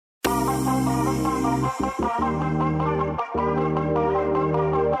Okay,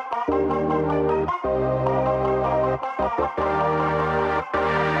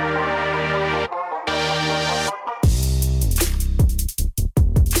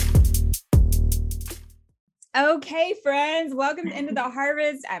 friends, welcome to Into the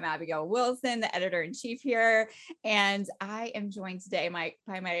Harvest. I'm Abigail Wilson, the editor-in-chief here, and I am joined today by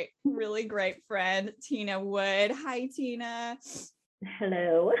my really great friend, Tina Wood. Hi, Tina.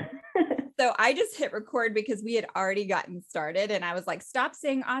 Hello. So I just hit record because we had already gotten started, and I was like, stop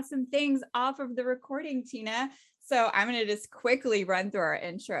saying awesome things off of the recording, Tina. So I'm going to just quickly run through our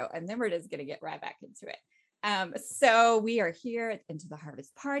intro, and then we're just going to get right back into it. So we are here at Into the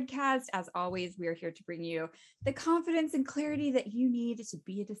Harvest podcast. As always, we are here to bring you the confidence and clarity that you need to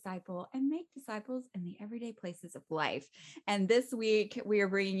be a disciple and make disciples in the everyday places of life. And this week, we are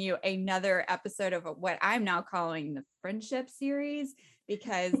bringing you another episode of what I'm now calling the Friendship Series,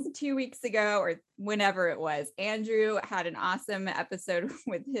 because 2 weeks ago, or whenever it was, Andrew had an awesome episode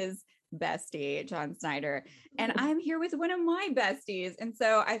with his bestie, John Snyder, and I'm here with one of my besties. And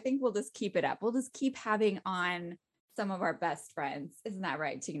so I think we'll just keep it up. We'll just keep having on some of our best friends. Isn't that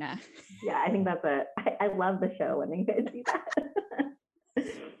right, Tina? Yeah, I think that's it. I love the show when you guys do that.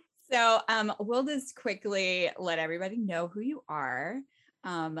 So we'll just quickly let everybody know who you are,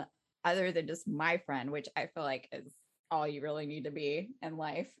 other than just my friend, which I feel like is all you really need to be in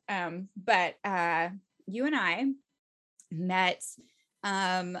life. But you and I met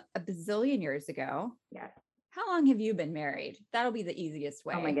a bazillion years ago. Yeah. How long have you been married? That'll be the easiest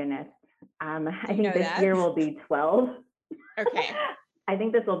way. Oh my goodness. I think this year will be 12. Okay. I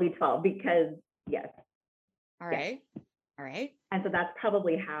think this will be 12 because yes. All right. Yes. All right. And so that's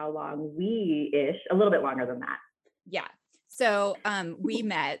probably how long a little bit longer than that. Yeah. So we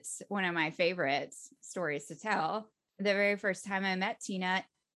met, one of my favorite stories to tell, the very first time I met Tina.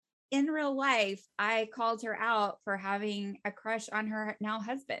 In real life, I called her out for having a crush on her now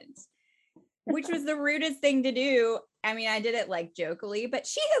husband, which was the rudest thing to do. I mean, I did it like jokingly, but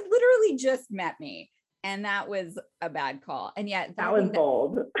she had literally just met me, and that was a bad call. And yet that was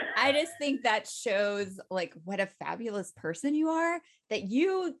bold. I just think that shows like what a fabulous person you are, that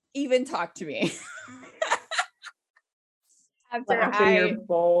you even talk to me. After your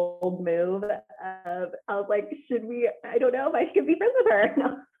bold move, I was like, I don't know if I should be friends with her.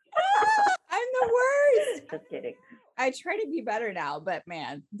 No. I'm the worst. Just kidding. I try to be better now, but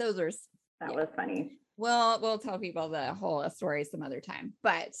man, that was funny. Well, we'll tell people the whole story some other time,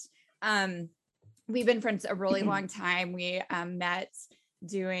 but we've been friends a really long time. We met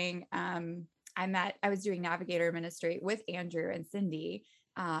doing I was doing Navigator ministry with Andrew and Cindy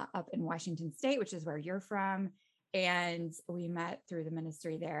up in Washington State, which is where you're from. And we met through the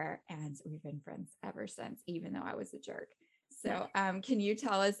ministry there, and we've been friends ever since, even though I was a jerk. So can you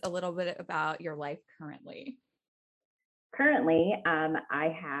tell us a little bit about your life currently? Currently, I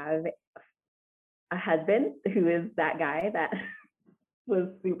have a husband who is that guy that was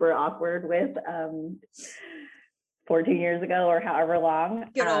super awkward with 14 years ago or however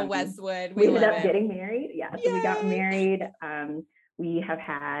long. Good old Westwood. We ended up getting married. Yeah, so we got married. We have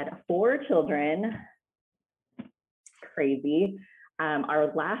had 4 children. Crazy.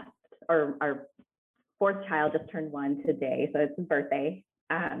 Our 4th child just turned 1 today, so it's his birthday.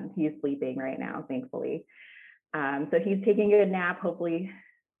 He's sleeping right now, thankfully. So he's taking a good nap, hopefully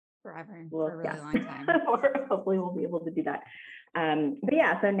forever, for a really long time. Hopefully we'll be able to do that. But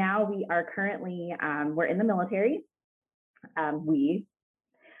yeah, so now we are currently, we're in the military. We.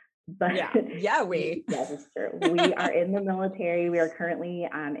 Yes, it's true. We are in the military. We are currently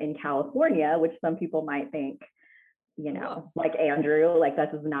in California, which some people might think, like Andrew, like this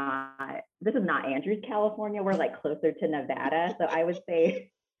is not Andrew's California. We're like closer to Nevada. So I would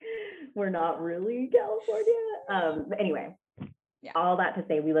say we're not really California. But anyway, all that to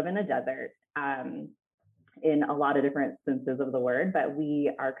say, we live in a desert in a lot of different senses of the word, but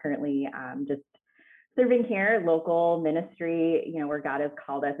we are currently just serving here, local ministry, where God has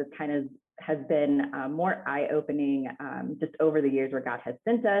called us. It kind of has been more eye-opening just over the years where God has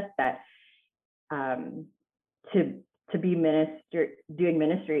sent us that to be doing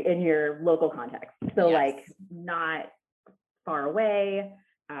ministry in your local context. So like not far away,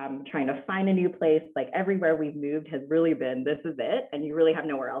 trying to find a new place. Like everywhere we've moved has really been, this is it, and you really have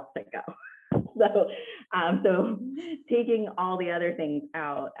nowhere else to go. So taking all the other things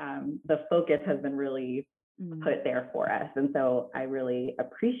out, the focus has been really put there for us. And so I really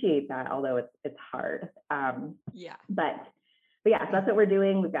appreciate that, although it's hard. But yeah, so that's what we're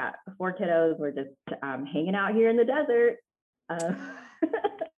doing. We've got 4 kiddos. We're just hanging out here in the desert.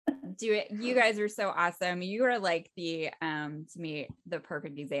 Do it. You guys are so awesome. You are like to me, the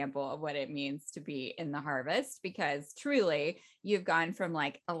perfect example of what it means to be in the harvest, because truly you've gone from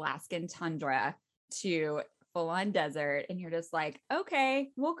like Alaskan tundra to full on desert, and you're just like, okay,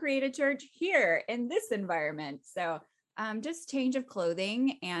 we'll create a church here in this environment. So just change of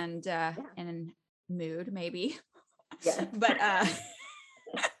clothing and mood maybe. Yes. But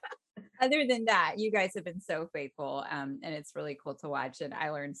other than that, you guys have been so faithful, and it's really cool to watch. And I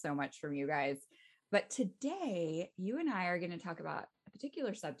learned so much from you guys. But today, you and I are going to talk about a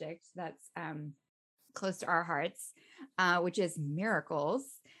particular subject that's close to our hearts, which is miracles.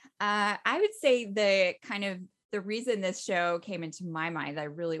 I would say the reason this show came into my mind, I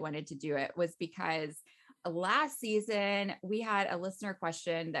really wanted to do it, was because last season we had a listener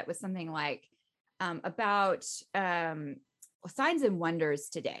question that was something like about signs and wonders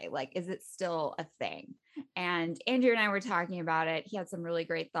today. Like, is it still a thing? And Andrew and I were talking about it. He had some really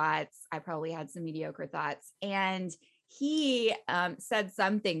great thoughts. I probably had some mediocre thoughts. And he said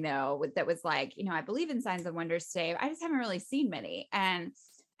something though that was like, I believe in signs and wonders today. I just haven't really seen many. And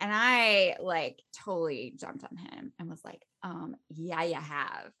I like totally jumped on him and was like, yeah, you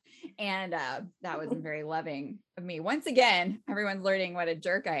have. And that wasn't very loving of me. Once again, everyone's learning what a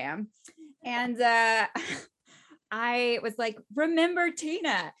jerk I am. And I was like, remember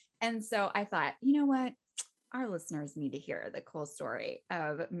Tina. And so I thought, you know what? Our listeners need to hear the cool story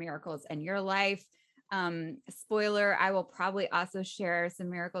of miracles in your life. Spoiler, I will probably also share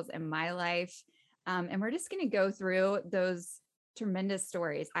some miracles in my life. And we're just going to go through those tremendous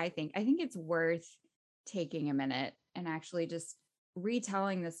stories. I think it's worth taking a minute and actually just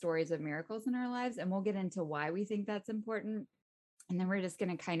retelling the stories of miracles in our lives. And we'll get into why we think that's important. And then we're just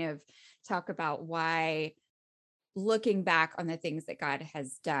going to kind of talk about why looking back on the things that God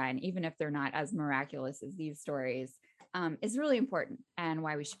has done, even if they're not as miraculous as these stories, is really important, and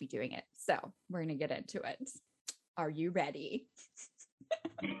why we should be doing it. So we're going to get into it. Are you ready?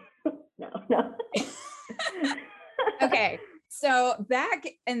 No. Okay. So back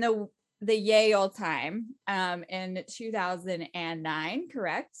in the Yale time, in 2009,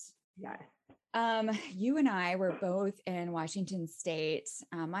 correct? Yes. You and I were both in Washington State.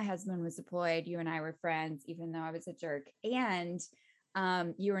 My husband was deployed. You and I were friends, even though I was a jerk. And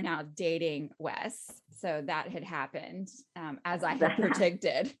you were now dating Wes. So that had happened, as I had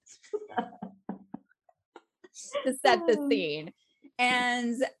predicted, to set the scene.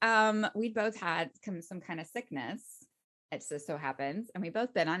 And we both had some kind of sickness. It just so happens. And we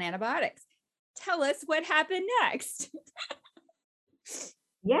both been on antibiotics. Tell us what happened next.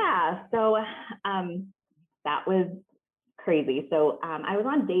 Yeah, so that was crazy. So I was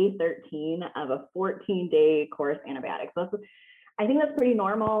on day 13 of a 14-day course antibiotics. So I think that's pretty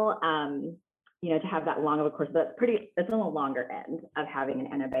normal, to have that long of a course. That's on the longer end of having an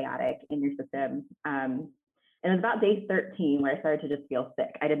antibiotic in your system. And it was about day 13 where I started to just feel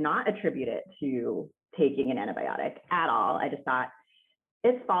sick. I did not attribute it to taking an antibiotic at all. I just thought,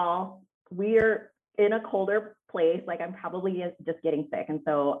 it's fall, we're in a colder place, like I'm probably just getting sick. And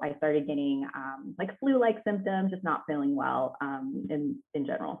so I started getting like flu-like symptoms, just not feeling well in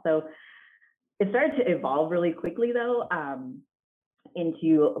general. So it started to evolve really quickly though,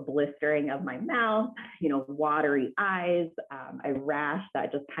 into a blistering of my mouth, watery eyes, a rash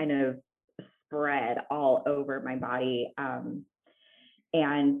that just kind of spread all over my body.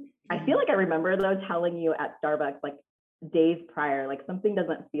 And I feel like I remember though telling you at Starbucks, like days prior, like something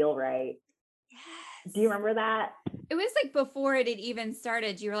doesn't feel right. Yes. Do you remember that? It was like before it had even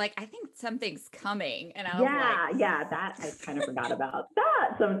started. You were like, I think something's coming. And I was like, yeah, that I kind of forgot about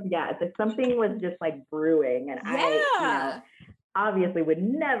that. So something was just like brewing. And I obviously would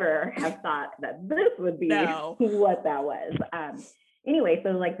never have thought that this would be what that was. Anyway, so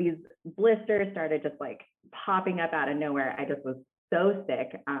like these blisters started just like popping up out of nowhere. I just was so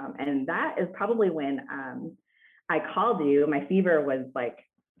sick. And that is probably when I called you. My fever was like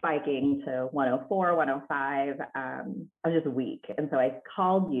spiking to 104, 105. I was just weak. And so I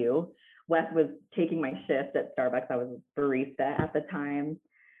called you. Wes was taking my shift at Starbucks. I was a barista at the time.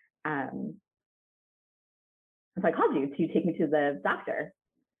 So I called you to take me to the doctor.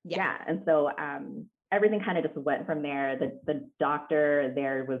 Yeah. And so everything kind of just went from there. The doctor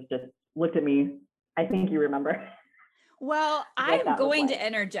there was just looked at me. I think you remember. Well, I'm going to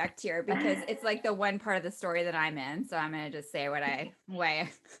interject here because it's like the one part of the story that I'm in. So I'm going to just say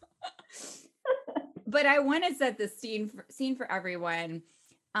but I want to set the scene for everyone.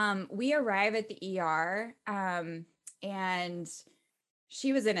 We arrive at the ER and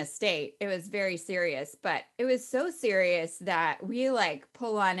she was in a state. It was very serious, but it was so serious that we like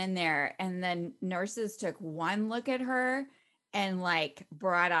pull on in there, and then nurses took one look at her and like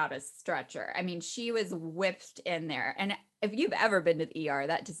brought out a stretcher. I mean, she was whipped in there. And if you've ever been to the ER,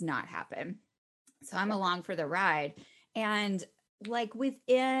 that does not happen. So I'm along for the ride. And like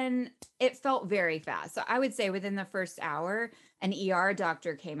it felt very fast. So I would say within the first hour, an ER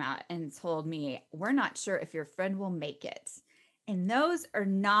doctor came out and told me, we're not sure if your friend will make it. And those are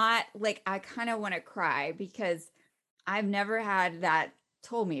not like, I kind of want to cry because I've never had that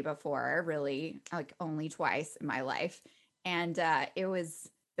told me before, really, like only twice in my life. And it was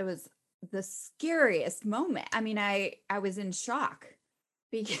the scariest moment. I mean, I was in shock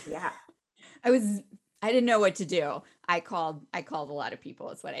because Yeah. I was I didn't know what to do. I called a lot of people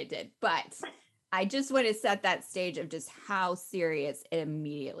is what I did. But I just want to set that stage of just how serious it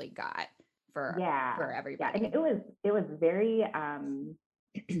immediately got for Yeah. Yeah. And everybody. it was very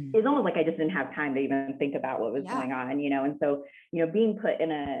it's almost like I just didn't have time to even think about what was Yeah. going on, and so, being put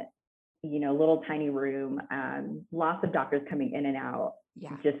in a, little tiny room, lots of doctors coming in and out,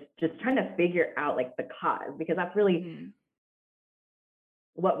 Yeah. just trying to figure out like the cause, because that's really Mhm.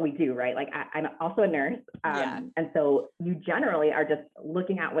 what we do, right? Like I'm also a nurse. Yeah. And so you generally are just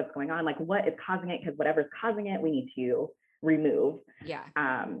looking at what's going on, like what is causing it, because whatever's causing it, we need to remove. Yeah.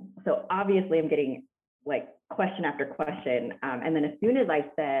 So obviously I'm getting like question after question. And then as soon as I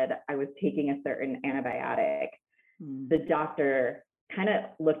said I was taking a certain antibiotic, Mm. the doctor kind of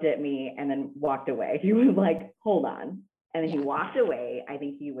looked at me and then walked away. He was like, hold on. And then he Yeah. walked away. I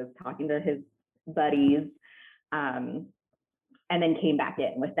think he was talking to his buddies. Um, and then came back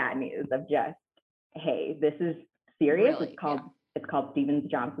in with that news of just, hey, this is serious. Really. It's Yeah. called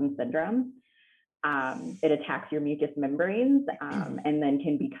Stevens-Johnson syndrome. It attacks your mucous membranes, and then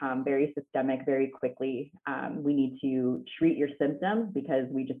can become very systemic very quickly. We need to treat your symptoms because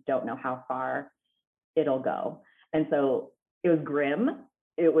we just don't know how far it'll go. And so it was grim.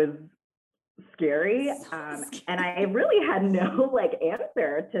 It was scary. So scary. And I really had no like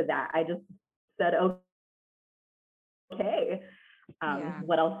answer to that. I just said, okay, Yeah.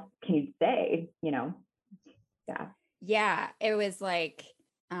 what else can you say? Yeah. Yeah. It was like,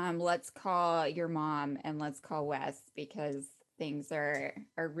 let's call your mom and let's call Wes because things are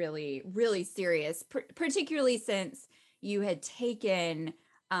really, really serious, particularly since you had taken,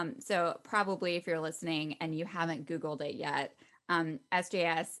 so probably if you're listening and you haven't Googled it yet,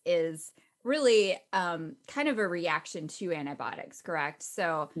 SJS is really kind of a reaction to antibiotics, correct?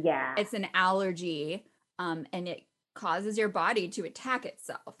 So Yeah. it's an allergy, and it causes your body to attack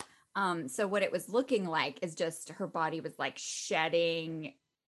itself. So what it was looking like is just her body was like shedding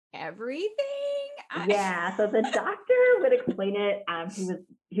everything. Yeah. So the doctor would explain it.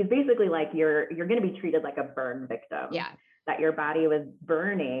 He's basically like, you're going to be treated like a burn victim. Yeah. That your body was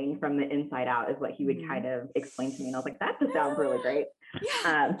burning from the inside out is what he would Mhm. kind of explain to me. And I was like, that just sounds really great.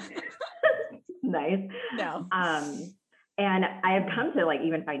 Yeah. Nice. No. And I have come to like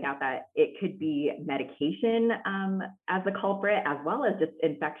even find out that it could be medication as the culprit, as well as just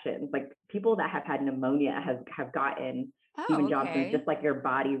infections. Like people that have had pneumonia have gotten Oh, Stevens-Johnson's, okay. just like your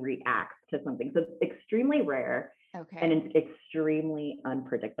body reacts to something. So it's extremely rare and Okay. it's extremely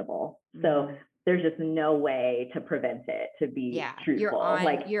unpredictable. So Mm. there's just no way to prevent it, to be Yeah. truthful.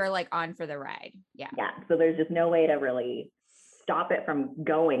 You're like on for the ride. Yeah. Yeah. So there's just no way to really stop it from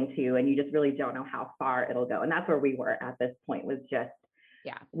going to, and you just really don't know how far it'll go. And that's where we were at this point, was just,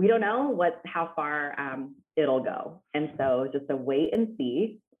 Yeah. we don't know how far it'll go. And so just a wait and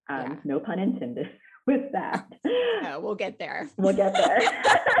see, Yeah. no pun intended with that. Oh, we'll get there. We'll get there.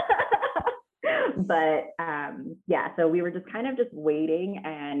 But yeah, so we were just kind of just waiting,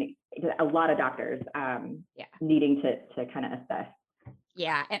 and a lot of doctors needing to kind of assess.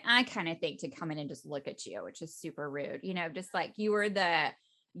 Yeah. And I kind of think to come in and just look at you, which is super rude, just like you were,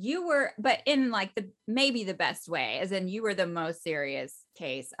 but in like maybe the best way, as in you were the most serious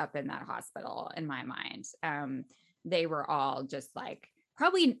case up in that hospital, in my mind. They were all just like,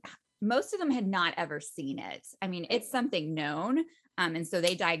 probably most of them had not ever seen it. I mean, it's something known. And so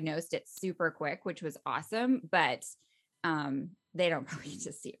they diagnosed it super quick, which was awesome, but they don't probably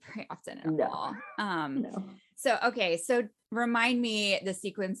just see it very often at all. No. So, okay. So remind me the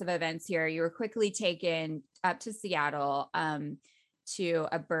sequence of events here. You were quickly taken up to Seattle to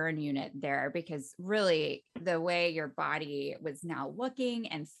a burn unit there, because really the way your body was now looking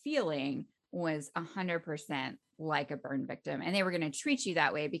and feeling was 100% like a burn victim. And they were going to treat you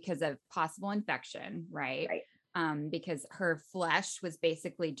that way because of possible infection, right? Because her flesh was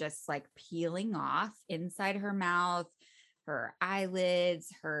basically just like peeling off inside her mouth, her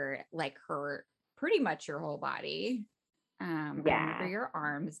eyelids, her pretty much your whole body. I remember your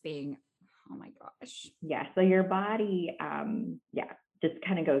arms being, oh my gosh. Yeah. So your body, just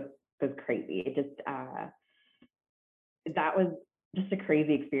kind of goes crazy. It just, that was just a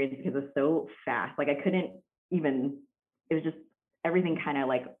crazy experience because it was so fast. Like I couldn't even, it was just everything kind of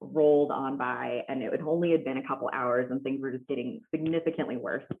like rolled on by, and it had only been a couple hours and things were just getting significantly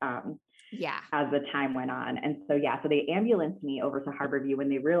worse as the time went on. And so, yeah, so they ambulanced me over to Harborview when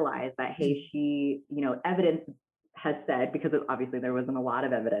they realized that, hey, she, evidence has said, because obviously there wasn't a lot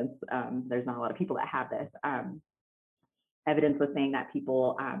of evidence, there's not a lot of people that have this, evidence was saying that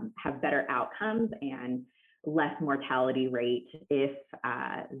people have better outcomes and less mortality rate if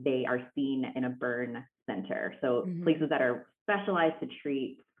they are seen in a burn center. So places that are specialized to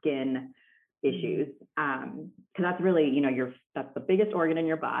treat skin issues, because that's really, that's the biggest organ in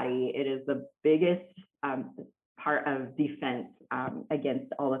your body. It is the biggest part of defense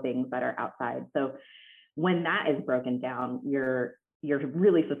against all the things that are outside. So when that is broken down, you're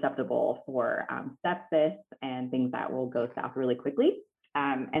really susceptible for sepsis and things that will go south really quickly.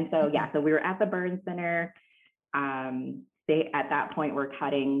 And so, yeah, so we were at the burn center. They, at that point, were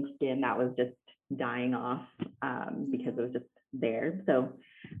cutting skin that was just dying off because it was just there. So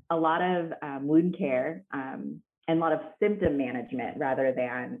a lot of wound care and a lot of symptom management rather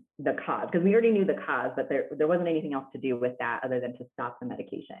than the cause, because we already knew the cause, but there wasn't anything else to do with that other than to stop the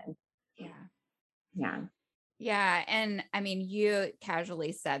medication. Yeah. And I mean, you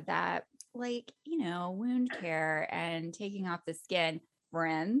casually said that, like, wound care and taking off the skin.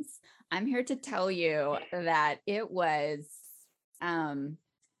 Friends, I'm here to tell you that it was,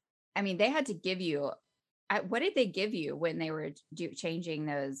 I mean, they had to give you, what did they give you when they were changing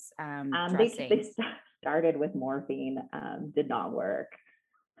those dressings? They started with morphine, did not work.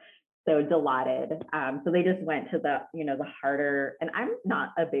 So Dilaudid. So they just went to the harder, and I'm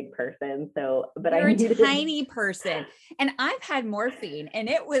not a big person. So, but you're a tiny person, and I've had morphine and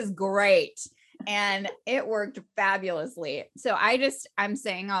it was great and it worked fabulously. So I'm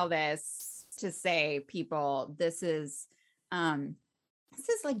saying all this to say, people, this is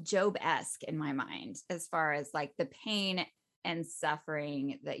like Job-esque in my mind, as far as like the pain and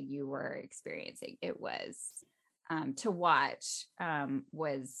suffering that you were experiencing. It was to watch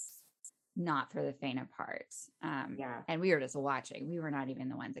was not for the faint of heart. And we were just watching. We were not even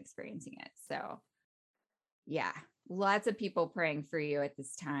the ones experiencing it. So yeah, lots of people praying for you at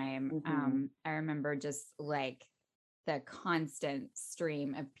this time. I remember just like the constant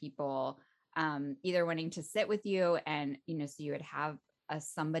stream of people either wanting to sit with you and, so you would have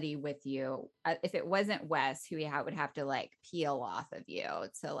somebody with you. If it wasn't Wes, who would have to like peel off of you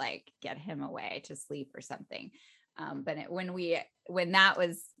to like get him away to sleep or something. But when that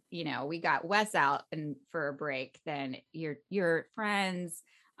was, we got Wes out and for a break, then your friends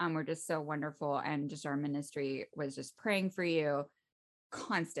were just so wonderful. And just our ministry was just praying for you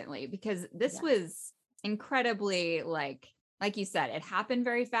constantly, because this was incredibly, like you said, it happened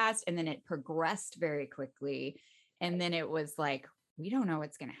very fast and then it progressed very quickly. And then it was like, we don't know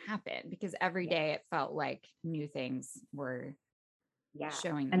what's going to happen, because every day it felt like new things were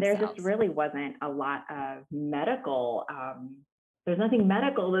showing themselves. And there just really wasn't a lot of medical, there's nothing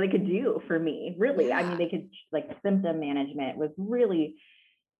medical that they could do for me, really. I mean, they could, like, symptom management was really,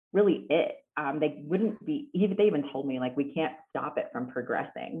 really it. They wouldn't be, they even told me, like, we can't stop it from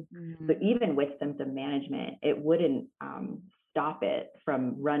progressing. So even with symptom management, it wouldn't stop it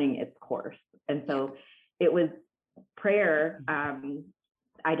from running its course. And so it was prayer.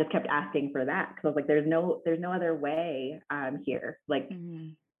 I just kept asking for that, because I was like, there's no other way here. Like,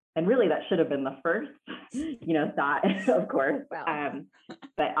 and really that should have been the first, thought, of course.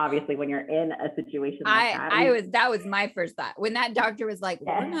 But obviously when you're in a situation like that was my first thought. When that doctor was like,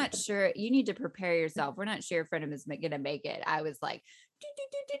 we're not sure, you need to prepare yourself. We're not sure your friend is going to make it. I was like,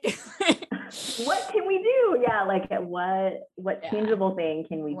 what can we do? Yeah. Like what tangible thing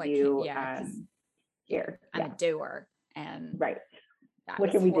can we do here? I'm a doer. And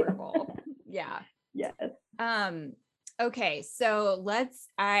what can we do? Yes. Okay. So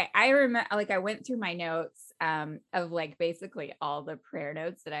I remember, like, I went through my notes of like basically all the prayer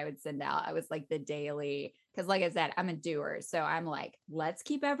notes that I would send out. I was like the daily, because like I said, I'm a doer. So I'm like, let's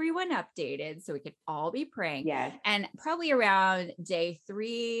keep everyone updated so we can all be praying. Yes. And probably around day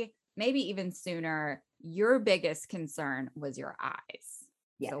 3, maybe even sooner, your biggest concern was your eyes.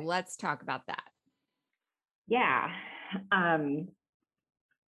 Yes. So let's talk about that. Yeah.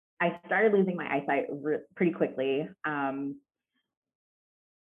 I started losing my eyesight pretty quickly.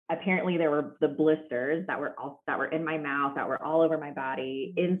 Apparently there were the blisters that were in my mouth, that were all over my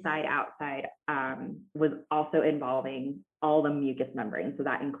body, inside, outside, was also involving all the mucous membranes. So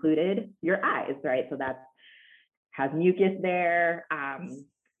that included your eyes, right? So that has mucus there,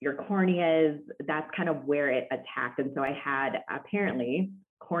 your corneas, that's kind of where it attacked. And so I had apparently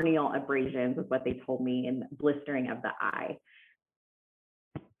corneal abrasions is what they told me, and blistering of the eye.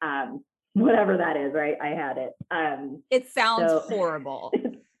 Whatever that is, right? I had it. It sounds horrible.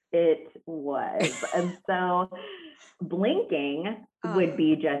 It was. And so blinking would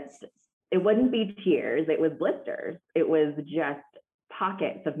be just, it wouldn't be tears, it was blisters. It was just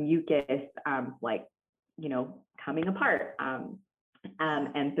pockets of mucus, like, you know, coming apart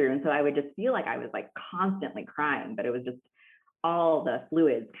and through. And so I would just feel like I was like constantly crying, but it was just all the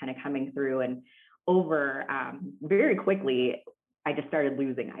fluids kind of coming through. And over very quickly, I just started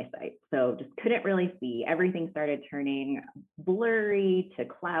losing eyesight. So just couldn't really see. Everything started turning blurry to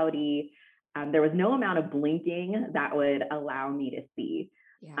cloudy. There was no amount of blinking that would allow me to see.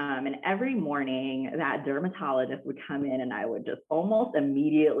 Yeah. And every morning that dermatologist would come in and I would just almost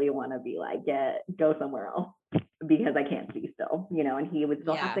immediately want to be like, go somewhere else because I can't see still, you know, and he would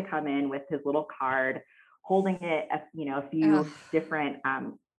still have to come in with his little card, holding it, a few different,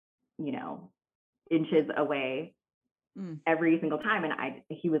 inches away every single time. And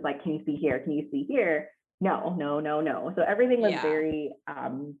he was like, can you see here? Can you see here? No. So everything was very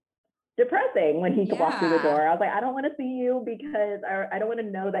depressing when he walked through the door. I was like, I don't want to see you because I don't want to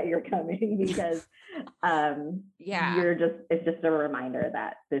know that you're coming because it's just a reminder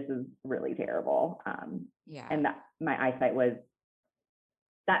that this is really terrible. And that my eyesight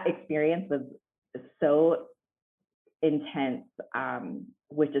that experience was so intense,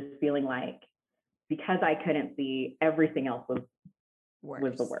 with just feeling like, because I couldn't see, everything else was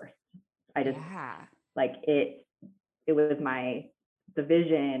the worst. I just like it was the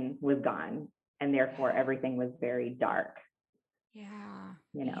vision was gone, and therefore everything was very dark. You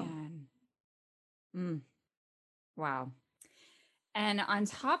know. Wow. And on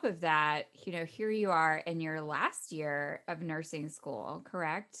top of that, you know, here you are in your last year of nursing school,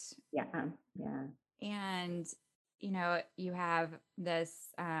 correct? Yeah. And, you know, you have this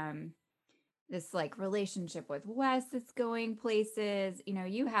this like relationship with Wes that's going places. You know,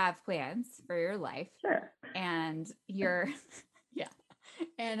 you have plans for your life. Sure. And you're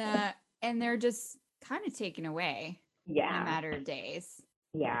and they're just kind of taken away in a matter of days.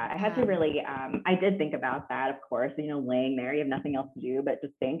 I had to really, I did think about that, of course, you know, laying there, you have nothing else to do but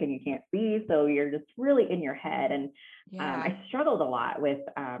just think, and you can't see. So you're just really in your head. And I struggled a lot with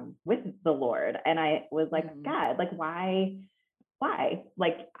the Lord. And I was like, God, like, why?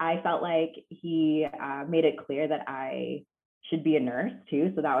 Like, I felt like he made it clear that I should be a nurse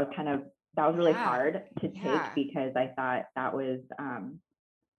too. So that was really hard to take, because I thought that was,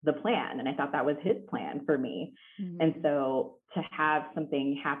 the plan, and I thought that was his plan for me. And so to have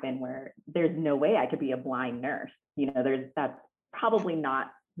something happen where there's no way I could be a blind nurse, you know, that's probably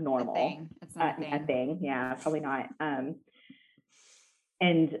not normal. It's not a thing. Yeah, probably not.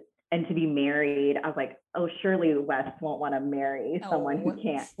 And to be married, I was like, oh, surely Wes won't want to marry someone who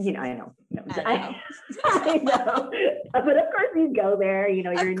can't, you know, I know. I know. But of course you go there, you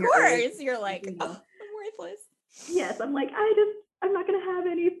know, you're in your early, you're like, I'm worthless. Yes, I'm like, I'm not going to have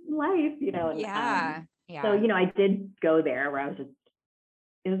any life, you know. And, So, you know, I did go there where I was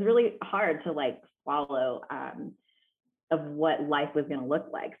it was really hard to like swallow of what life was going to look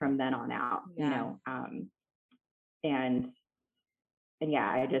like from then on out, you know. And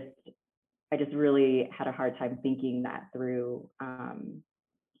I just really had a hard time thinking that through,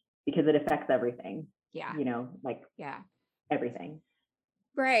 because it affects everything. You know, like everything.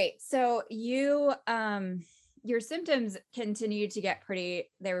 Right. So you, your symptoms continued to get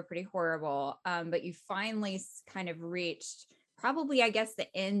they were pretty horrible. But you finally kind of reached probably, I guess, the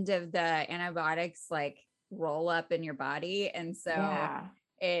end of the antibiotics like roll up in your body. And so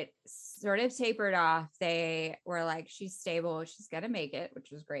it sort of tapered off. They were like, she's stable, she's going to make it, which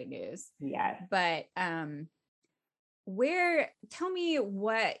was great news. But, tell me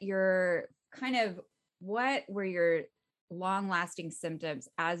what were your long-lasting symptoms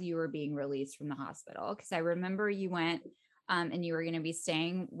as you were being released from the hospital? Because I remember you went and you were going to be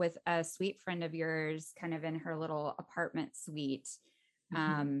staying with a sweet friend of yours, kind of in her little apartment suite.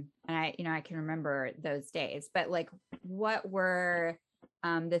 And I can remember those days, but like, what were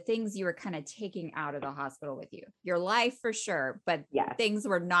the things you were kind of taking out of the hospital with you? Your life for sure, but things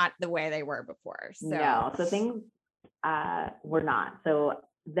were not the way they were before. So things were not. So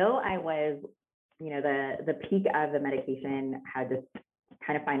though I was, you know, the peak of the medication had just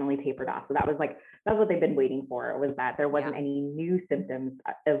kind of finally tapered off. So that was what they've been waiting for, was that there wasn't any new symptoms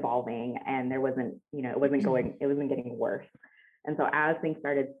evolving, and there wasn't, you know, it wasn't getting worse. And so as things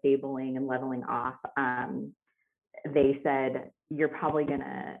started stabilizing and leveling off, they said, you're probably going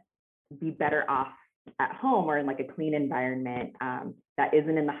to be better off at home or in like a clean environment that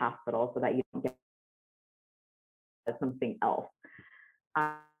isn't in the hospital, so that you don't get something else.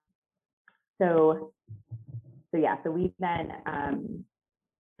 Uh, so yeah, so we then,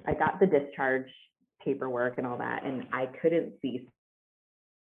 I got the discharge paperwork and all that, and I couldn't see.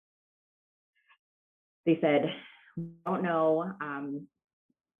 They said, we don't know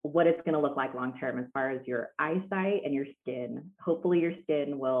what it's going to look like long term as far as your eyesight and your skin. Hopefully your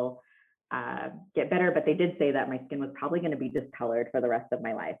skin will get better, but they did say that my skin was probably going to be discolored for the rest of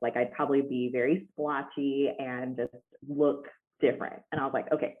my life. Like I'd probably be very splotchy and just look different. And I was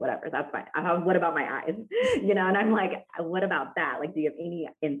like, okay, whatever, that's fine. What about my eyes? And I'm like, what about that? Like, do you have any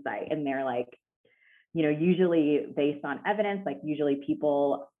insight? And they're like, usually based on evidence, like usually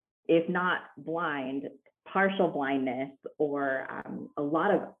people, if not blind, partial blindness or a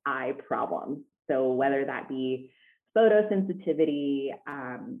lot of eye problems. So whether that be photosensitivity,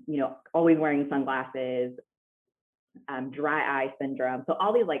 always wearing sunglasses, dry eye syndrome. So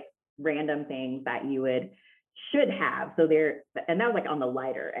all these like random things that you should have. So and that was like on the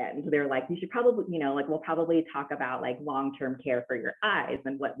lighter end. They're like, you should probably, we'll probably talk about like long-term care for your eyes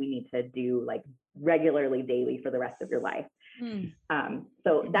and what we need to do like regularly daily for the rest of your life.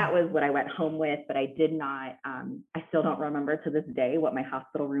 So that was what I went home with, but I did not, I still don't remember to this day what my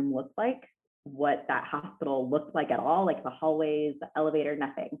hospital room looked like, what that hospital looked like at all, like the hallways, the elevator,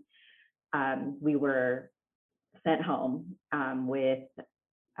 nothing. We were sent home with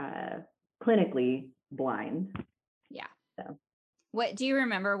clinically blind. Yeah. So. What do you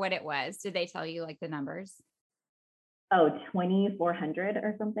remember what it was? Did they tell you like the numbers? Oh, 2,400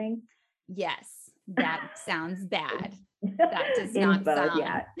 or something. Yes, that sounds bad. That does not sound.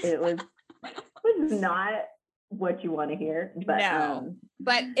 Yeah, it was not what you want to hear, but no,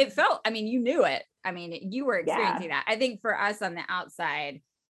 but it felt, I mean, you knew it. I mean, you were experiencing that. I think for us on the outside,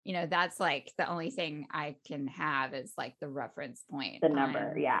 that's like the only thing I can have is like the reference point. The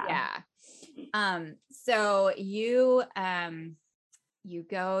number. Yeah. So you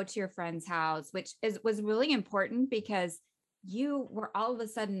go to your friend's house, which was really important because you were all of a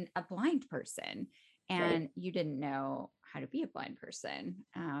sudden a blind person and you didn't know how to be a blind person.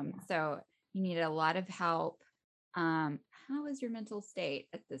 So you needed a lot of help. How was your mental state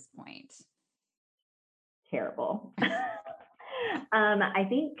at this point? Terrible. I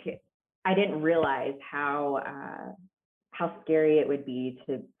think I didn't realize how scary it would be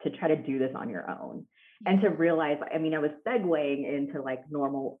to try to do this on your own. And to realize, I mean, I was segueing into like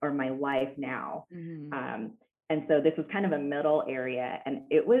normal or my life now. Mm-hmm. And so this was kind of a middle area and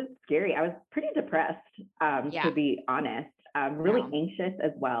it was scary. I was pretty depressed, to be honest, really anxious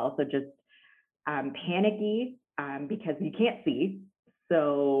as well. So just panicky because you can't see.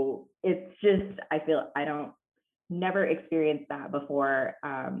 So it's just, I feel I don't never experienced that before.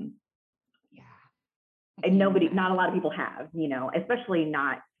 And not a lot of people have, especially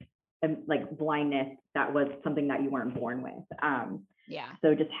not like blindness that was something that you weren't born with.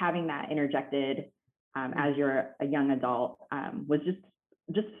 So just having that interjected as you're a young adult was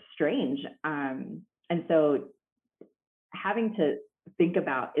just strange. And so having to think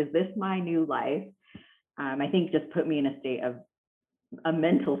about, is this my new life? I think just put me in a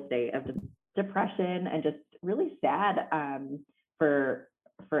mental state of just depression and just really sad for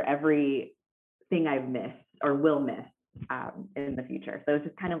everything I've missed or will miss in the future. So it's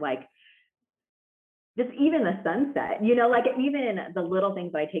just kind of like, just even the sunset, like even the little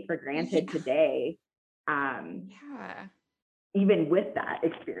things that I take for granted today. Even with that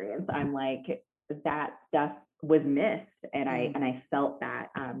experience, I'm like, that stuff was missed. And I felt that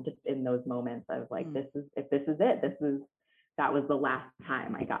just in those moments of like, if this is it, that was the last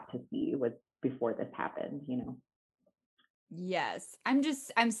time I got to see was before this happened, Yes.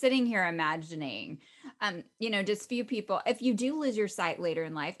 I'm sitting here imagining, just few people, if you do lose your sight later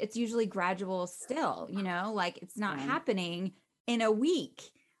in life, it's usually gradual still, like it's not happening in a week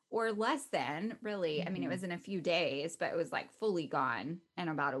or less than really. Mm-hmm. I mean, it was in a few days, but it was like fully gone in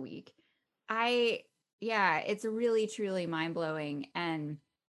about a week. It's really, truly mind blowing. And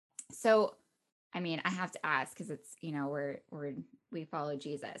so, I mean, I have to ask, cause it's, we follow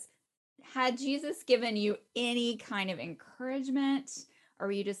Jesus. Had Jesus given you any kind of encouragement, or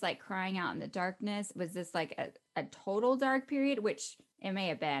were you just like crying out in the darkness? Was this like a total dark period, which it may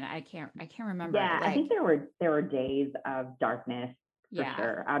have been? I can't remember. Yeah, I think there were days of darkness for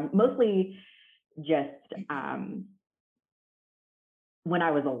sure. Mostly just when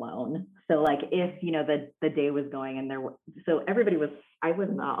I was alone. So like if the day was going and I was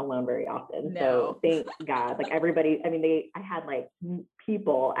not alone very often. No. So thank God, like everybody, I mean, I had like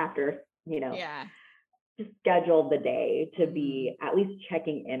people after just scheduled the day to be at least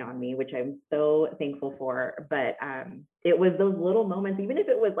checking in on me, which I'm so thankful for. But it was those little moments, even if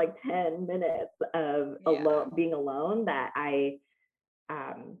it was like 10 minutes of being alone, that I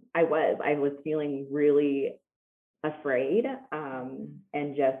I was feeling really afraid,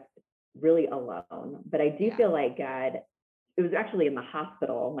 and just really alone. But I do feel like God, it was actually in the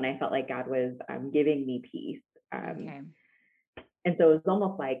hospital when I felt like God was giving me peace. Okay. And so it was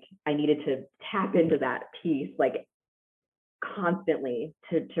almost like I needed to tap into that peace, like constantly,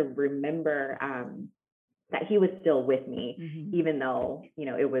 to remember that he was still with me, even though,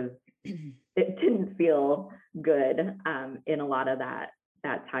 it didn't feel good in a lot of that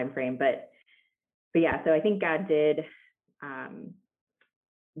time frame. But yeah, so I think God did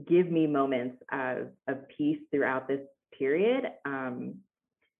give me moments of peace throughout this period,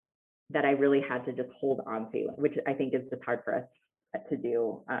 that I really had to just hold on to, which I think is just hard for us to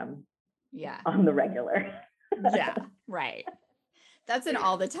do on the regular. Yeah, right. That's an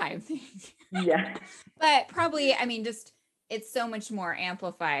all the time thing. Yeah. But probably, I mean, just it's so much more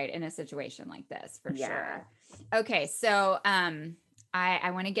amplified in a situation like this for sure. Okay, so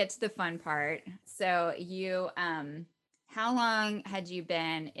I want to get to the fun part. So you how long had you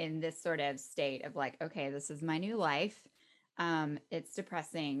been in this sort of state of like, okay, this is my new life. It's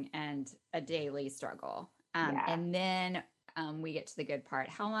depressing and a daily struggle. And then we get to the good part.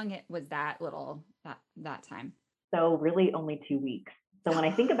 How long was that that time? So really only 2 weeks. So when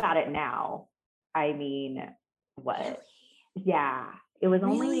I think about it now, I mean, what? Really? Yeah, it was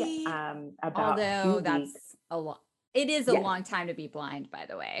Really? only about Although 2 that's weeks. a lot. It is a long time to be blind, by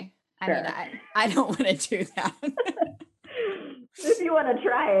the way. I mean, Sure. I don't want to do that. If you want to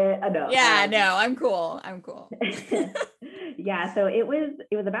try it, no. Yeah, no, I'm cool. I'm cool. Yeah, so it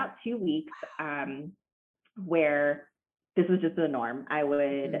was about 2 weeks where this was just the norm. I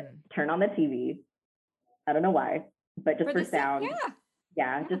would turn on the TV. I don't know why, but just for sound.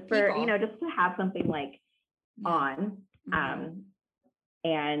 Yeah, just for just to have something like on.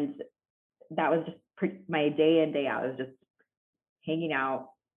 And that was just my day in, day out. I was just hanging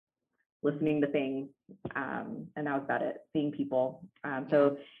out, listening to things, and that was about it. Seeing people.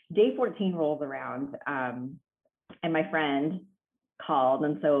 So day 14 rolls around, and my friend called,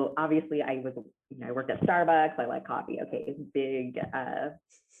 and so obviously I was, I worked at Starbucks. I like coffee. Okay, it's big,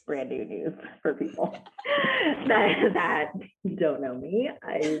 brand new news for people that don't know me.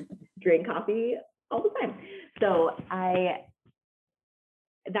 I drink coffee all the time. So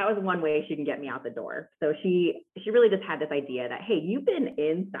that was one way she can get me out the door. So she really just had this idea that, hey, you've been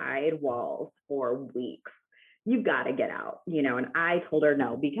inside walls for weeks. You've got to get out, and I told her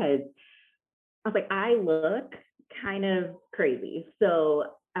no, because I was like, I look kind of crazy. So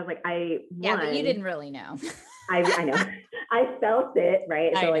I was like, but you didn't really know. I know. I felt it,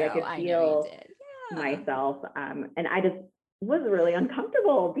 right? So I could feel myself. And I just was really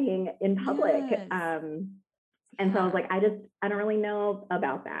uncomfortable being in public. And so I was like, I don't really know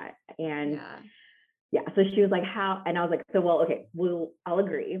about that. And so she was like, how? And I was like, so, well, okay, I'll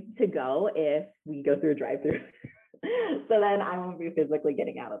agree to go if we go through a drive-through. So then I won't be physically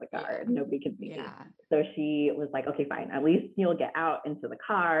getting out of the car. Nobody can see me. So she was like, okay, fine. At least you'll get out into the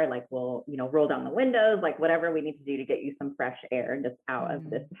car. Like we'll, roll down the windows, like whatever we need to do to get you some fresh air and just out of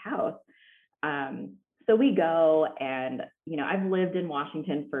this house. So we go, and, I've lived in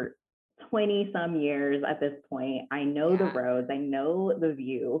Washington for 20 some years at this point. I know the roads. I know the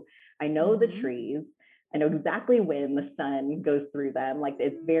view. I know the trees. I know exactly when the sun goes through them. Like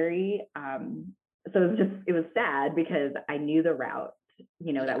it's very, so it was sad because I knew the route,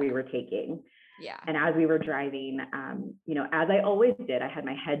 that we were taking. Yeah. And as we were driving, as I always did, I had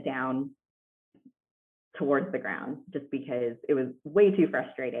my head down towards the ground just because it was way too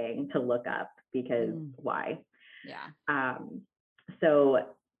frustrating to look up, because why? Yeah. So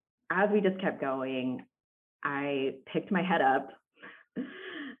as we just kept going, I picked my head up,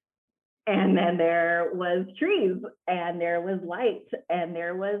 and then there was trees, and there was light, and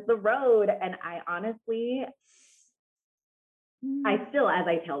there was the road. And I honestly, I still, as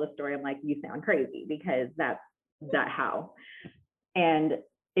I tell the story, I'm like, you sound crazy, because that's how. And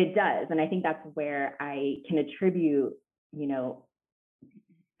it does. And I think that's where I can attribute,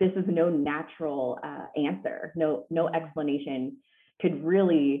 this is no natural answer. No explanation could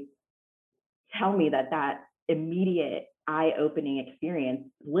really tell me that immediate eye-opening experience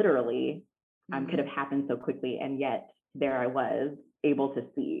literally could have happened so quickly. And yet there I was, able to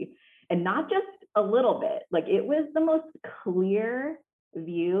see, and not just a little bit, like it was the most clear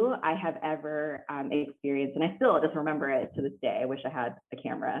view I have ever experienced. And I still just remember it to this day. I wish I had a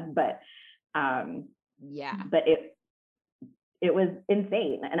camera, but but it was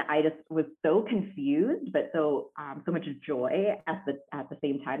insane. And I just was so confused, but so much joy at the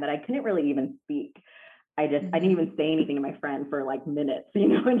same time that I couldn't really even speak. I didn't even say anything to my friend for like minutes,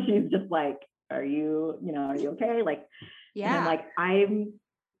 and she's just like, are you okay? Like, And I'm Yeah. like,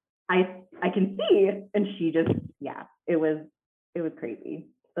 I can see. And she just, yeah, it was crazy.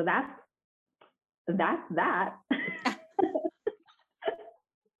 So that's that.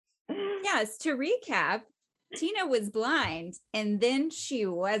 Yes. To recap, Tina was blind and then she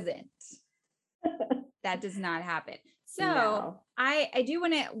wasn't. That does not happen. So No. I do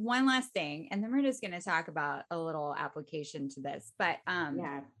want to one last thing, and then we're just going to talk about a little application to this. But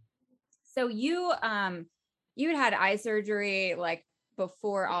Yeah. so you had eye surgery like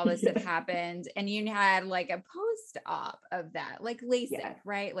before all this had Yeah. happened, and you had like a post-op of that, like LASIK, Yeah.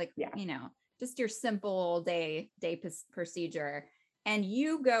 right? Like, Yeah. just your simple day procedure. And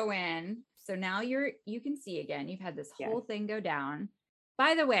you go in, so now you can see again. You've had this Yeah. whole thing go down.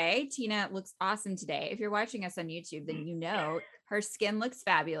 By the way, Tina looks awesome today. If you're watching us on YouTube, then you know her skin looks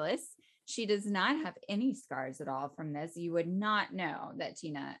fabulous. She does not have any scars at all from this. You would not know that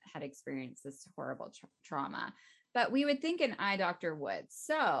Tina had experienced this horrible trauma, but we would think an eye doctor would.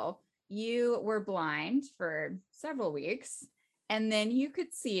 So you were blind for several weeks, and then you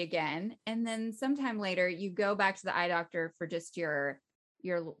could see again. And then sometime later, you go back to the eye doctor for just your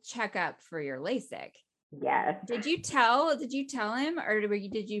checkup for your LASIK. Yes. Did you tell him, or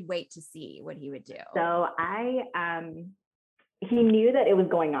did you wait to see what he would do? So he knew that it was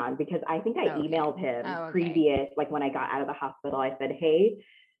going on because I think I emailed him previous, like when I got out of the hospital, I said, hey,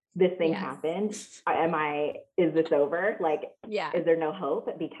 this thing happened. Is this over? Like, is there no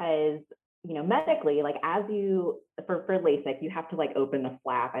hope? Because, medically, like for LASIK, you have to like open the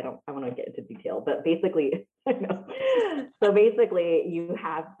flap. I want to get into detail, but basically, so basically you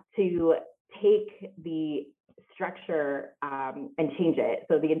have to take the structure and change it.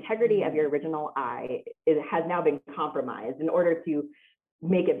 So the integrity of your original eye has now been compromised in order to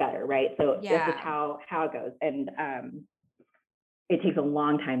make it better, right? So this is how it goes. And it takes a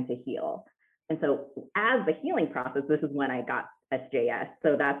long time to heal. And so as the healing process, this is when I got SJS.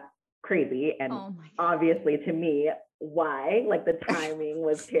 So that's crazy. And obviously to me, why? Like the timing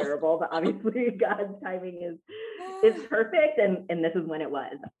was terrible, but obviously God's timing is perfect. And this is when it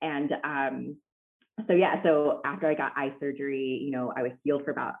was. And so after I got eye surgery, I was healed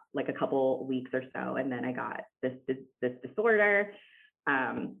for about like a couple weeks or so. And then I got this disorder.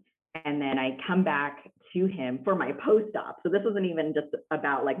 And then I come back to him for my post-op. So this wasn't even just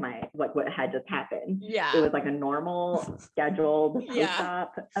about like what had just happened. Yeah. It was like a normal scheduled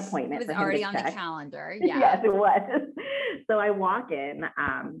post-op appointment. It was already on the calendar. Yeah. Yes, it was. So I walk in,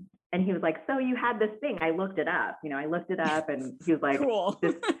 and he was like, so you had this thing. I looked it up, and he was like, cool. He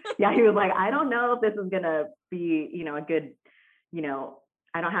was like, I don't know if this is going to be, a good,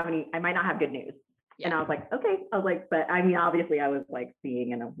 I might not have good news. Yeah. And I was like, okay. I was like, but I mean, obviously I was like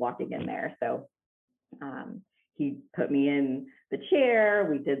seeing and walking in there. So he put me in the chair.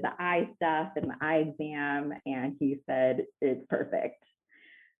 We did the eye stuff and the eye exam. And he said, it's perfect.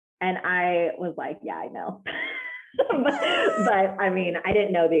 And I was like, yeah, I know. but I mean, I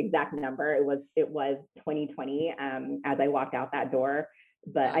didn't know the exact number. It was 2020 as I walked out that door.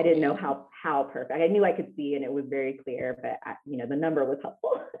 But I didn't know how perfect. I knew I could see, and it was very clear. But the number was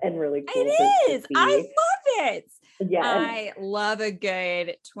helpful and really cool. It is. I love it. Yeah, I love a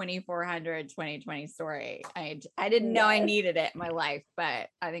good 2400 2020 story. I didn't know I needed it in my life, but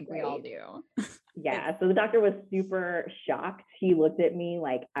I think we all do. Yeah. So the doctor was super shocked. He looked at me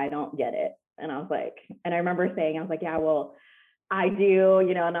like, I don't get it, and I was like, and I remember saying, I was like, yeah, well, I do,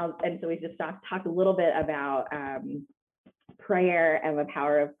 and so we just talked a little bit about prayer and the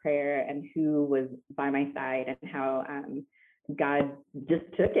power of prayer and who was by my side and how God just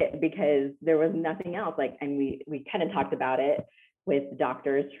took it because there was nothing else. Like, and we kind of talked about it with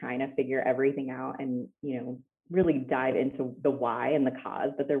doctors trying to figure everything out and, really dive into the why and the cause,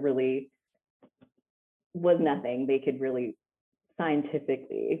 but there really was nothing they could really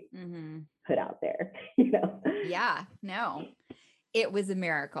scientifically put out there, Yeah, no, it was a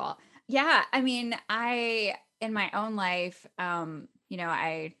miracle. Yeah. I mean, in my own life,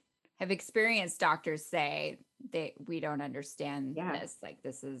 I have experienced doctors say we don't understand this, like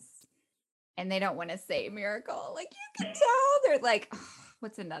this is, and they don't want to say miracle. Like you can tell they're like, oh,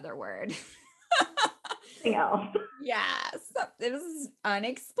 what's another word? Yes. This is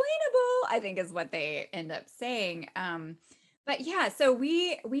unexplainable, I think is what they end up saying. But yeah, so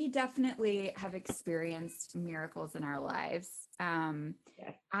we definitely have experienced miracles in our lives.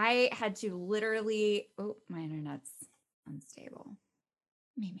 I had to literally, my internet's unstable.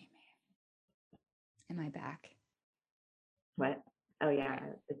 Me. Am I back? What? Oh yeah,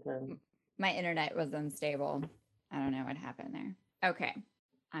 it's my internet was unstable. I don't know what happened there. Okay,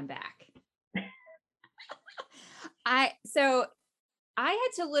 I'm back. I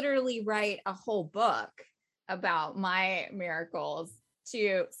had to literally write a whole book about my miracles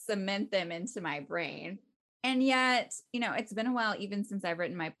to cement them into my brain. And yet, it's been a while, even since I've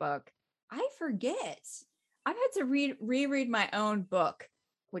written my book, I forget. I've had to reread my own book,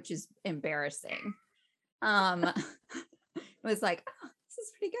 which is embarrassing. It was like, oh, this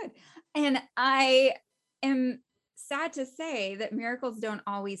is pretty good. And I am sad to say that miracles don't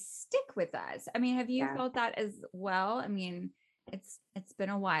always stick with us. I mean, have you felt that as well? I mean, it's been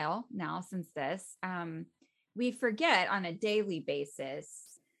a while now since this. We forget on a daily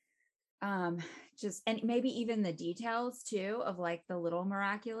basis, just, and maybe even the details too of like the little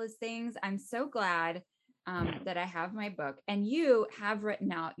miraculous things. I'm so glad that I have my book, and you have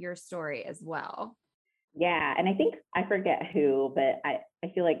written out your story as well. Yeah. And I think I forget who, but I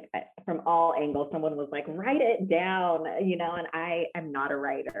feel like from all angles, someone was like, write it down, and I am not a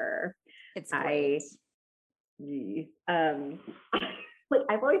writer. It's great. Like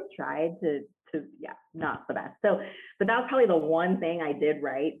I've always tried to, not the best. So, but that was probably the one thing I did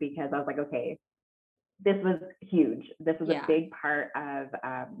right, because I was like, okay, this was huge. This was a big part of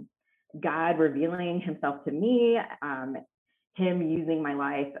God revealing himself to me, him using my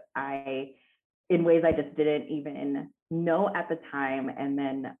life in ways I just didn't even know at the time. And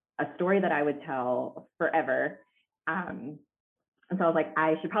then a story that I would tell forever. And so I was like,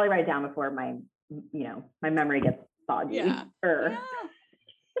 I should probably write it down before my memory gets foggy. Yeah.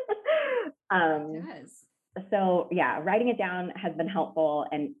 So writing it down has been helpful.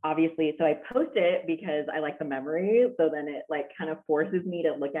 And obviously, so I post it because I like the memory. So then it like kind of forces me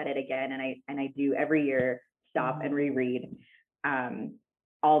to look at it again. And I do every year stop and reread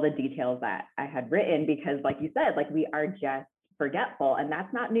all the details that I had written, because like you said, like we are just forgetful, and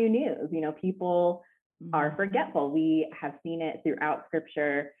that's not new news. People are forgetful. We have seen it throughout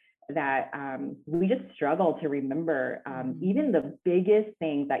scripture that we just struggle to remember even the biggest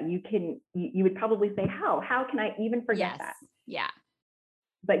things that you would probably say, how can I even forget that? Yeah.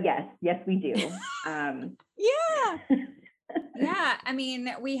 But yes, we do. Yeah. I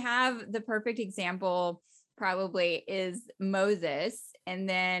mean, we have the perfect example probably is Moses, and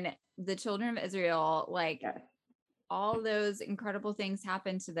then the children of Israel, like all those incredible things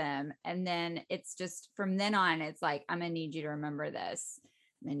happen to them. And then it's just from then on, it's like, I'm going to need you to remember this.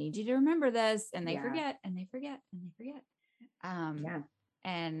 I need you to remember this. And they forget and they forget and they forget.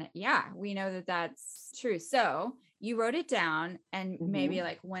 And we know that that's true. So you wrote it down, and maybe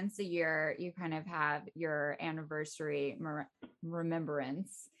like once a year, you kind of have your anniversary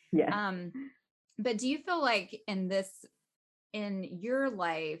remembrance. But do you feel like in your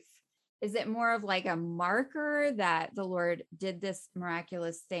life, is it more of like a marker that the Lord did this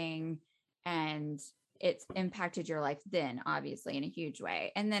miraculous thing and it's impacted your life then, obviously, in a huge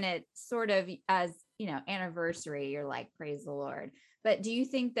way? And then it sort of, as anniversary, you're like, praise the Lord. But do you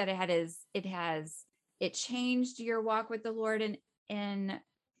think that it changed your walk with the Lord in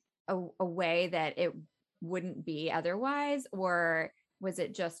a way that it wouldn't be otherwise? Or was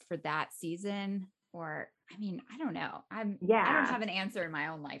it just for that season? Or, I mean, I don't know. I don't have an answer in my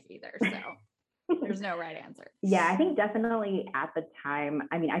own life either. So there's no right answer. I think definitely at the time,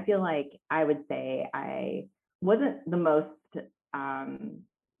 I mean, I feel like I would say I wasn't the most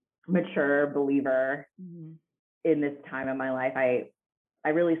mature believer in this time of my life. I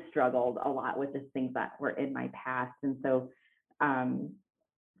really struggled a lot with the things that were in my past. And so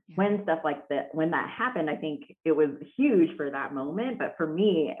when stuff like that, when that happened, I think it was huge for that moment. But for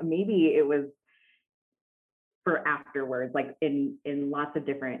me, maybe it was for afterwards, like in lots of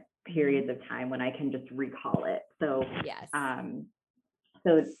different periods of time when I can just recall it. So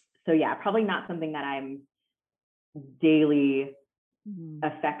probably not something that I'm daily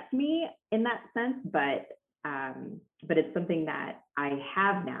affects me in that sense, but it's something that I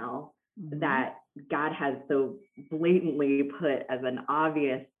have now that God has so blatantly put as an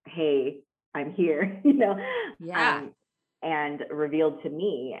obvious, hey, I'm here, and revealed to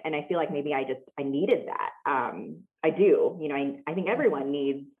me. And I feel like maybe I needed that. I do, I think everyone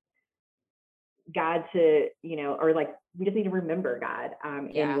needs God to, or like, we just need to remember God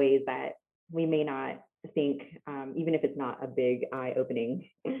in ways that we may not think, even if it's not a big eye-opening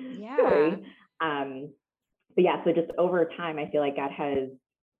story. So just over time, I feel like God has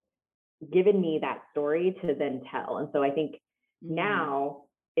given me that story to then tell. And so I think now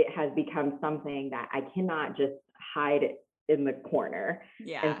it has become something that I cannot just hide in the corner.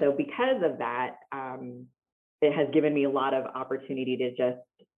 And so because of that, it has given me a lot of opportunity to just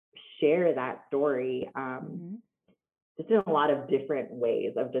share that story, just in a lot of different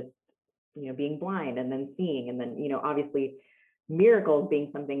ways of just, being blind and then seeing, and then, obviously miracles being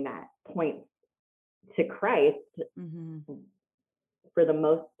something that points to Christ. for the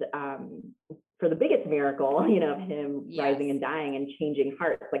most, for the biggest miracle, you know, of him rising Yes. and dying and changing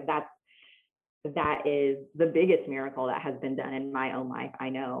hearts, like that is the biggest miracle that has been done in my own life. I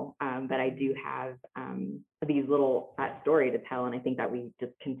know, but I do have these little that story to tell, and I think that we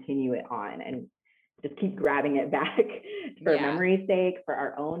just continue it on and just keep grabbing it back for Yeah. memory's sake, for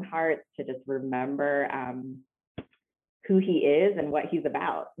our own hearts, to just remember who he is and what he's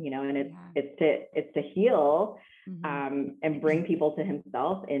about, you know. And it's to heal and bring people to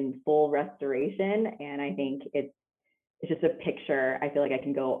himself in full restoration. And I think it's just a picture. I feel like I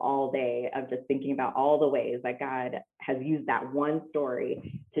can go all day of just thinking about all the ways that God has used that one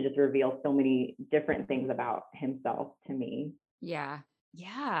story to just reveal so many different things about himself to me. Yeah.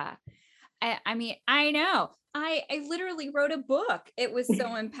 Yeah. I mean, I know. I literally wrote a book. It was so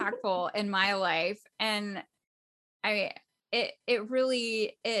impactful in my life. And I it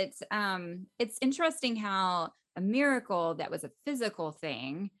really it's interesting how a miracle that was a physical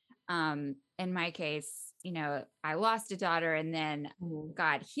thing, in my case, you know, I lost a daughter and then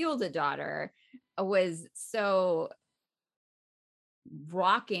God healed a daughter, was so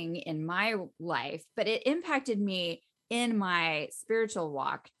rocking in my life, but it impacted me in my spiritual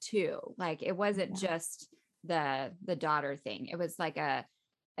walk too. Like it wasn't just the daughter thing. It was like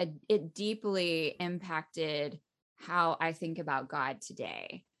it deeply impacted how I think about God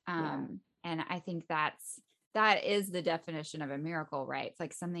today. And I think that is the definition of a miracle, right? It's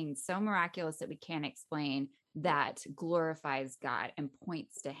like something so miraculous that we can't explain that glorifies God and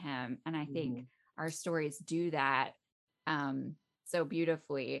points to him. And I think our stories do that so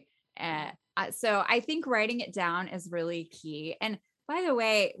beautifully. So I think writing it down is really key. And by the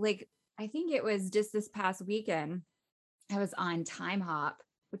way, like I think it was just this past weekend, I was on Time Hop,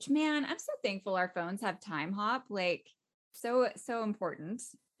 which, man, I'm so thankful our phones have Time Hop. Like so important,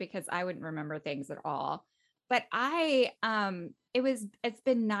 because I wouldn't remember things at all. But it's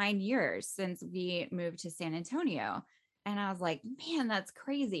been 9 years since we moved to San Antonio. And I was like, man, that's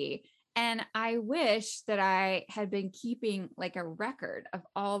crazy. And I wish that I had been keeping like a record of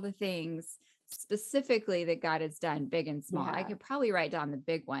all the things specifically that God has done, big and small. I could probably write down the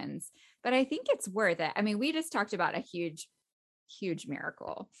big ones, but I think it's worth it. I mean, we just talked about a huge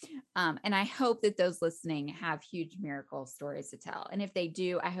miracle. And I hope that those listening have huge miracle stories to tell. And if they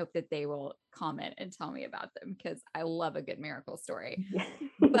do, I hope that they will comment and tell me about them, because I love a good miracle story.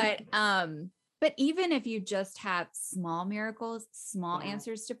 But even if you just have small miracles, small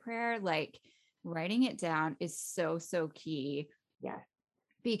answers to prayer, like writing it down is so key.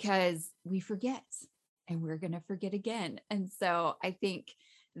 Because we forget and we're going to forget again. And so I think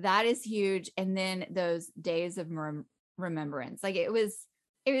that is huge. And then those days of remembrance, like it was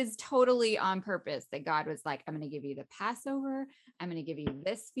totally on purpose that God was like, I'm going to give you the Passover. I'm going to give you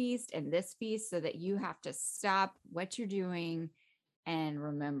this feast and this feast so that you have to stop what you're doing and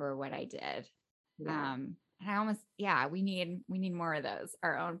remember what I did. And I almost, we need more of those,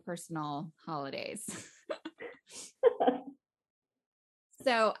 our own personal holidays.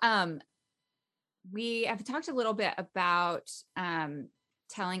 So, we have talked a little bit about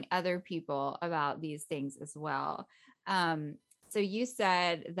telling other people about these things as well. So you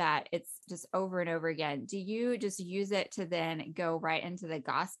said that it's just over and over again. Do you just use it to then go right into the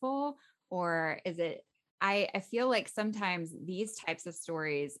gospel, or is it? I feel like sometimes these types of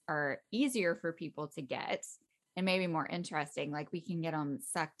stories are easier for people to get and maybe more interesting. Like we can get them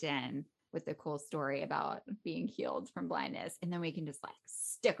sucked in with a cool story about being healed from blindness, and then we can just like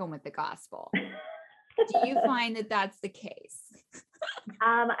stick them with the gospel. Do you find that that's the case?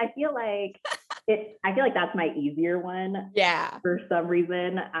 I feel like that's my easier one. For some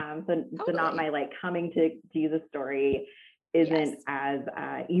reason. So not my like coming to Jesus story isn't as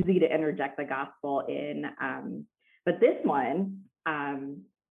easy to interject the gospel in. But this one, I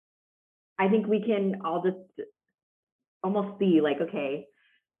think we can all just almost see like, okay,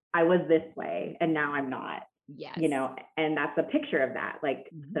 I was this way and now I'm not. You know, and that's a picture of that. Like,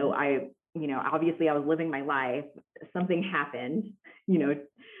 so you know, obviously I was living my life, something happened, you know,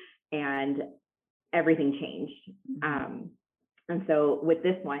 and everything changed. And so with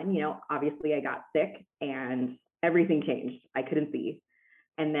this one, you know, obviously I got sick and everything changed. I couldn't see.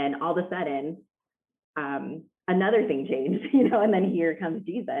 And then all of a sudden, another thing changed, you know, and then here comes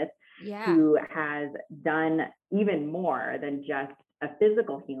Jesus, who has done even more than just a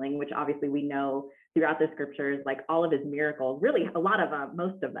physical healing, which obviously we know throughout the scriptures, like all of his miracles, really a lot of them,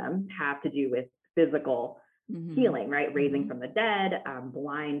 most of them have to do with physical healing, right? Raising from the dead,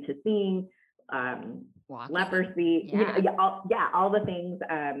 blind to seeing, leprosy, you know, all the things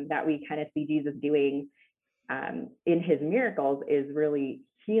that we kind of see Jesus doing in his miracles is really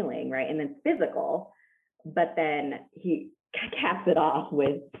healing, right? And then physical, but then caps it off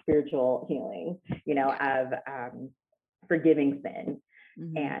with spiritual healing, you know, of forgiving sin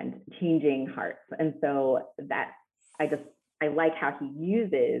and changing hearts. And so that I like how he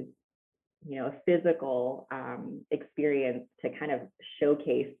uses, you know, a physical experience to kind of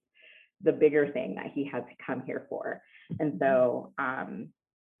showcase the bigger thing that he has come here for. And so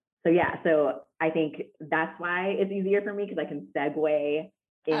so I think that's why it's easier for me, because I can segue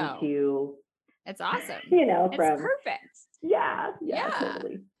into it's awesome. You know, it's perfect. Yeah,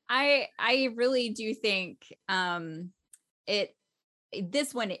 totally. I really do think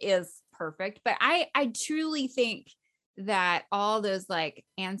this one is perfect, but I truly think that all those like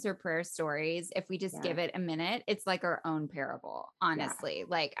answer prayer stories, if we just give it a minute, it's like our own parable, honestly.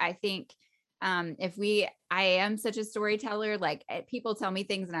 Like, I think I am such a storyteller, like people tell me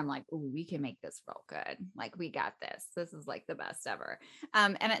things and I'm like, ooh, we can make this real good. Like, we got this. This is like the best ever.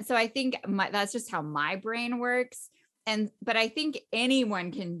 And so I think that's just how my brain works. But I think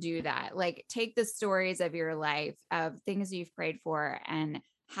anyone can do that. Like, take the stories of your life, of things you've prayed for and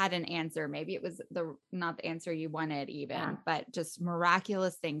had an answer. Maybe it was not the answer you wanted even, but just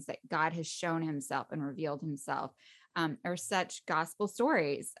miraculous things that God has shown himself and revealed himself, are such gospel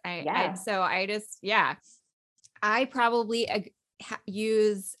stories. I probably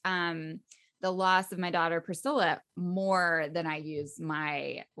use, the loss of my daughter Priscilla more than I use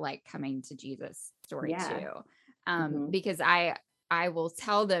my like coming to Jesus story too. Because I will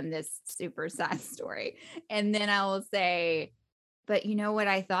tell them this super sad story and then I will say, but you know what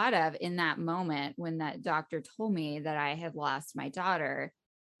I thought of in that moment when that doctor told me that I had lost my daughter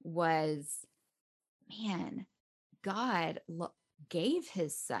was, man, God gave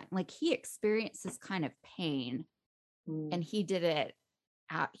his son, like he experienced this kind of pain and he did it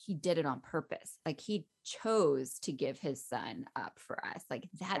on purpose. Like, he chose to give his son up for us. Like,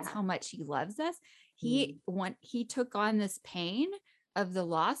 that's how much he loves us. He took on this pain of the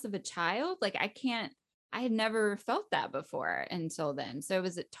loss of a child. Like, I had never felt that before until then. So it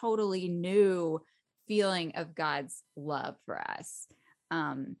was a totally new feeling of God's love for us.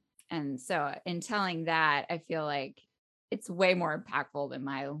 And so in telling that, I feel like it's way more impactful than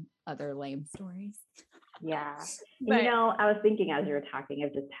my other lame stories. Yeah. But, you know, I was thinking as you were talking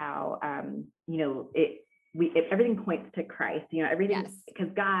of just how, you know, everything points to Christ, you know, everything,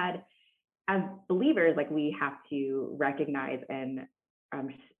 because God, as believers, like, we have to recognize and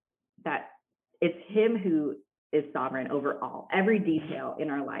that it's him who is sovereign over all, every detail in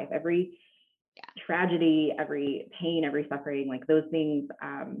our life, every tragedy, every pain, every suffering, like those things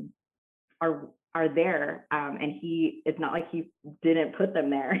are there. And it's not like he didn't put them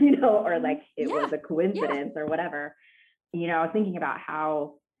there, you know, or like it was a coincidence or whatever. You know, I was thinking about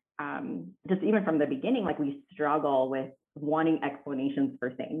how just even from the beginning, like, we struggle with wanting explanations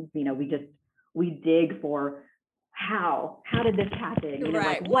for things. You know, we dig for how did this happen? You know,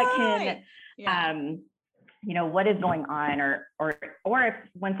 like what can you know, what is going on, or if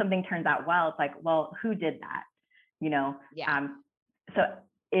when something turns out well, it's like, well, who did that? You know? So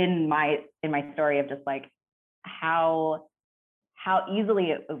in my story of just like how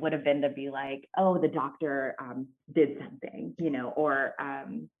easily it would have been to be like, oh, the doctor did something, you know, or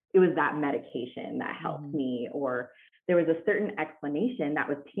it was that medication that helped me, or there was a certain explanation that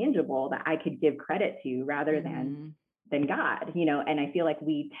was tangible that I could give credit to rather than God, you know. And I feel like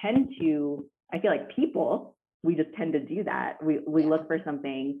people, we just tend to do that. We look for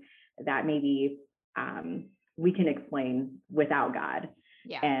something that maybe we can explain without God.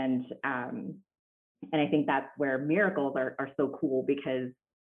 And I think that's where miracles are so cool, because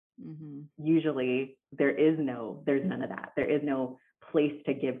usually there's none of that. There is no place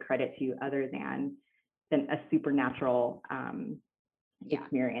to give credit to other than a supernatural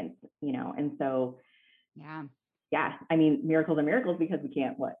experience, you know. And so I mean, miracles are miracles because we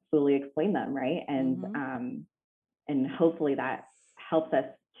can't fully explain them, right? And hopefully that helps us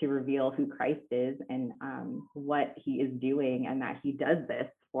to reveal who Christ is and what he is doing, and that he does this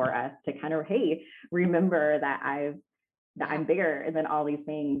for us to kind of, hey, remember that I'm bigger than all these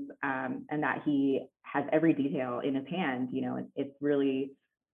things, and that he has every detail in his hand. You know, it's really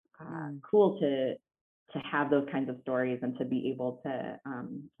cool to have those kinds of stories and to be able to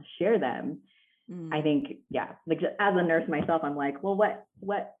share them. I think, like, as a nurse myself, I'm like, well, what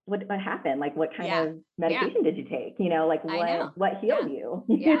happened? Like, what kind of medication did you take? You know, like what healed you?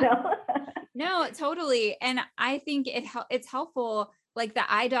 You know? No, totally. And I think it's helpful, like the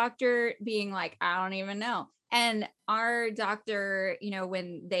eye doctor being like, I don't even know. And our doctor, you know,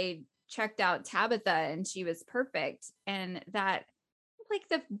 when they checked out Tabitha and she was perfect, and that, like,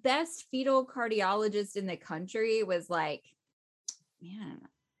 the best fetal cardiologist in the country was like, man,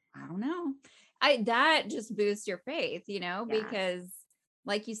 I don't know. that just boosts your faith, Yeah. because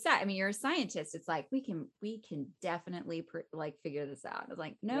like you said, I mean, you're a scientist. It's like, we can definitely like figure this out. I was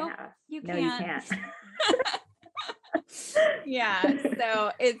like, no, Yeah. you No, you can't. can't. Yeah.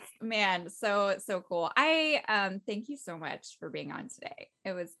 So it's, man, so cool. I thank you so much for being on today.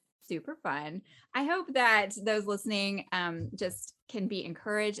 It was super fun. I hope that those listening just can be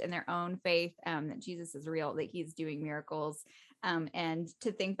encouraged in their own faith, that Jesus is real, that he's doing miracles, and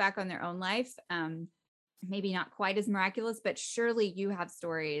to think back on their own life. Maybe not quite as miraculous, but surely you have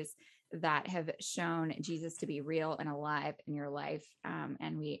stories that have shown Jesus to be real and alive in your life.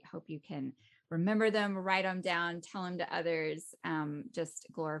 And we hope you can remember them, write them down, tell them to others, just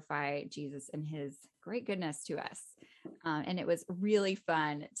glorify Jesus and his great goodness to us. And it was really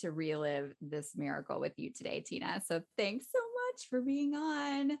fun to relive this miracle with you today, Tina. So thanks so much for being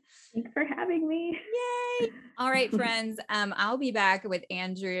on. Thanks for having me. Yay. All right, friends. I'll be back with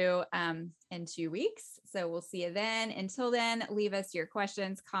Andrew in 2 weeks. So we'll see you then. Until then, leave us your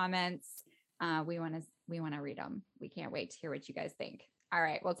questions, comments. We want to read them. We can't wait to hear what you guys think. All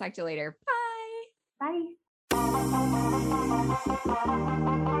right. We'll talk to you later. Bye.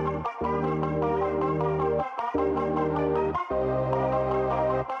 Bye.